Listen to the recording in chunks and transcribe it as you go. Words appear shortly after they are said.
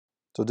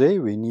Today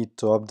we need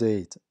to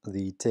update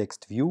the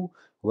text view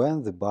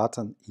when the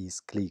button is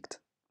clicked.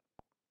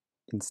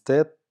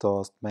 Instead,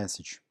 toast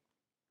message.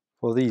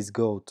 For this,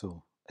 go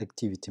to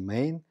Activity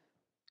Main,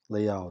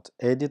 Layout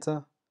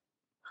Editor,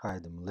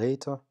 Hide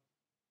Emulator,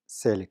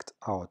 select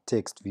our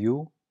text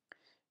view.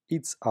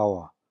 It's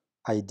our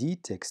ID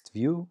text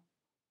view.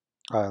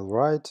 I'll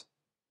write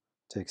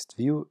text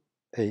view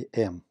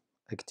AM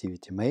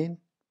Activity Main,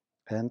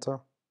 enter,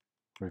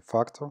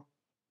 refactor.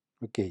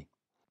 OK,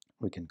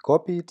 we can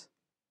copy it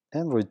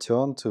and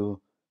return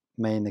to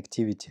main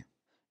activity.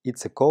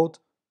 It's a code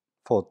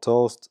for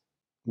toast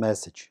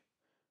message.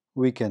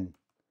 We can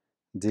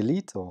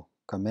delete or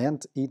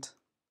comment it,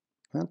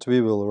 and we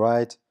will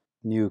write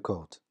new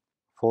code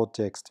for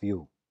text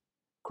view.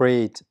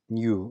 Create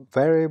new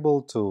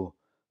variable to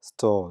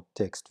store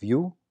text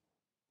view,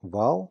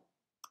 val,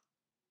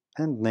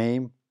 and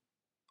name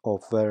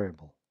of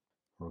variable.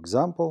 For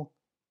example,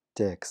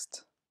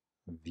 text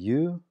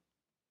view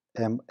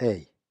MA,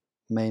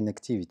 main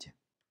activity,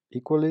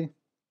 equally,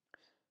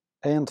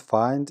 and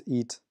find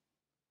it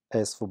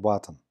as for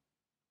button.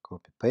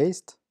 Copy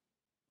paste,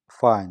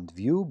 find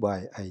view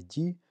by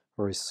ID,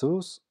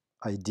 resource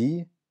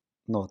ID,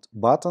 not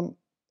button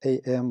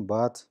AM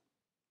but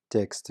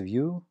text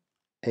view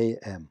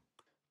AM,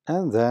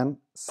 and then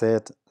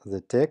set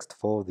the text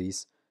for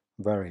this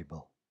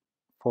variable.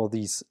 For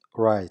this,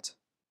 write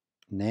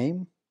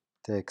name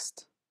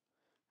text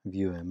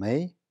view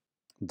MA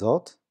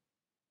dot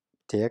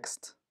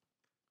text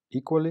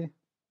equally,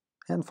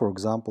 and for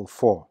example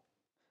 4.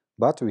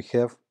 But we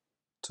have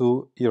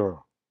two error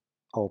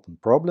open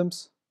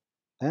problems,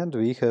 and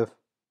we have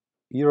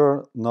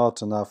error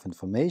not enough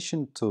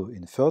information to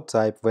infer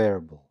type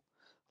variable,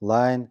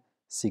 line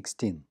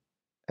 16.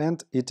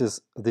 And it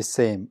is the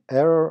same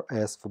error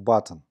as for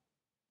button,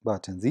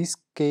 but in this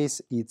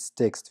case it's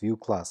text view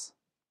class.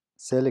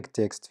 Select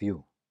text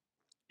view.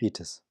 It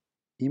is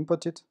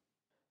imported,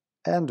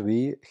 and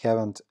we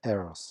haven't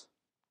errors.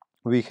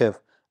 We have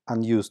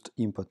unused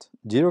import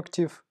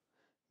directive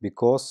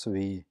because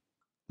we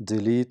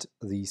delete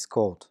this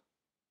code,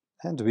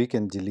 and we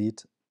can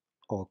delete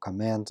or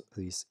comment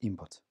this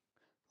import.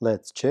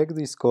 Let's check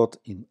this code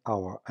in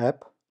our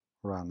app,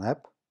 run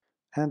app,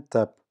 and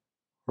tap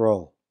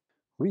roll.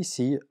 We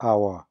see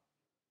our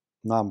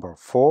number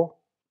 4,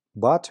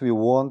 but we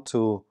want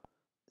to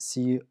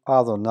see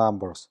other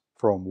numbers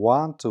from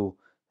 1 to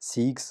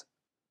 6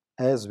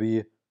 as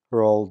we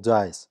roll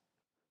dice.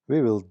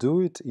 We will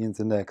do it in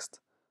the next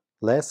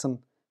lesson.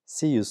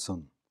 See you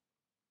soon.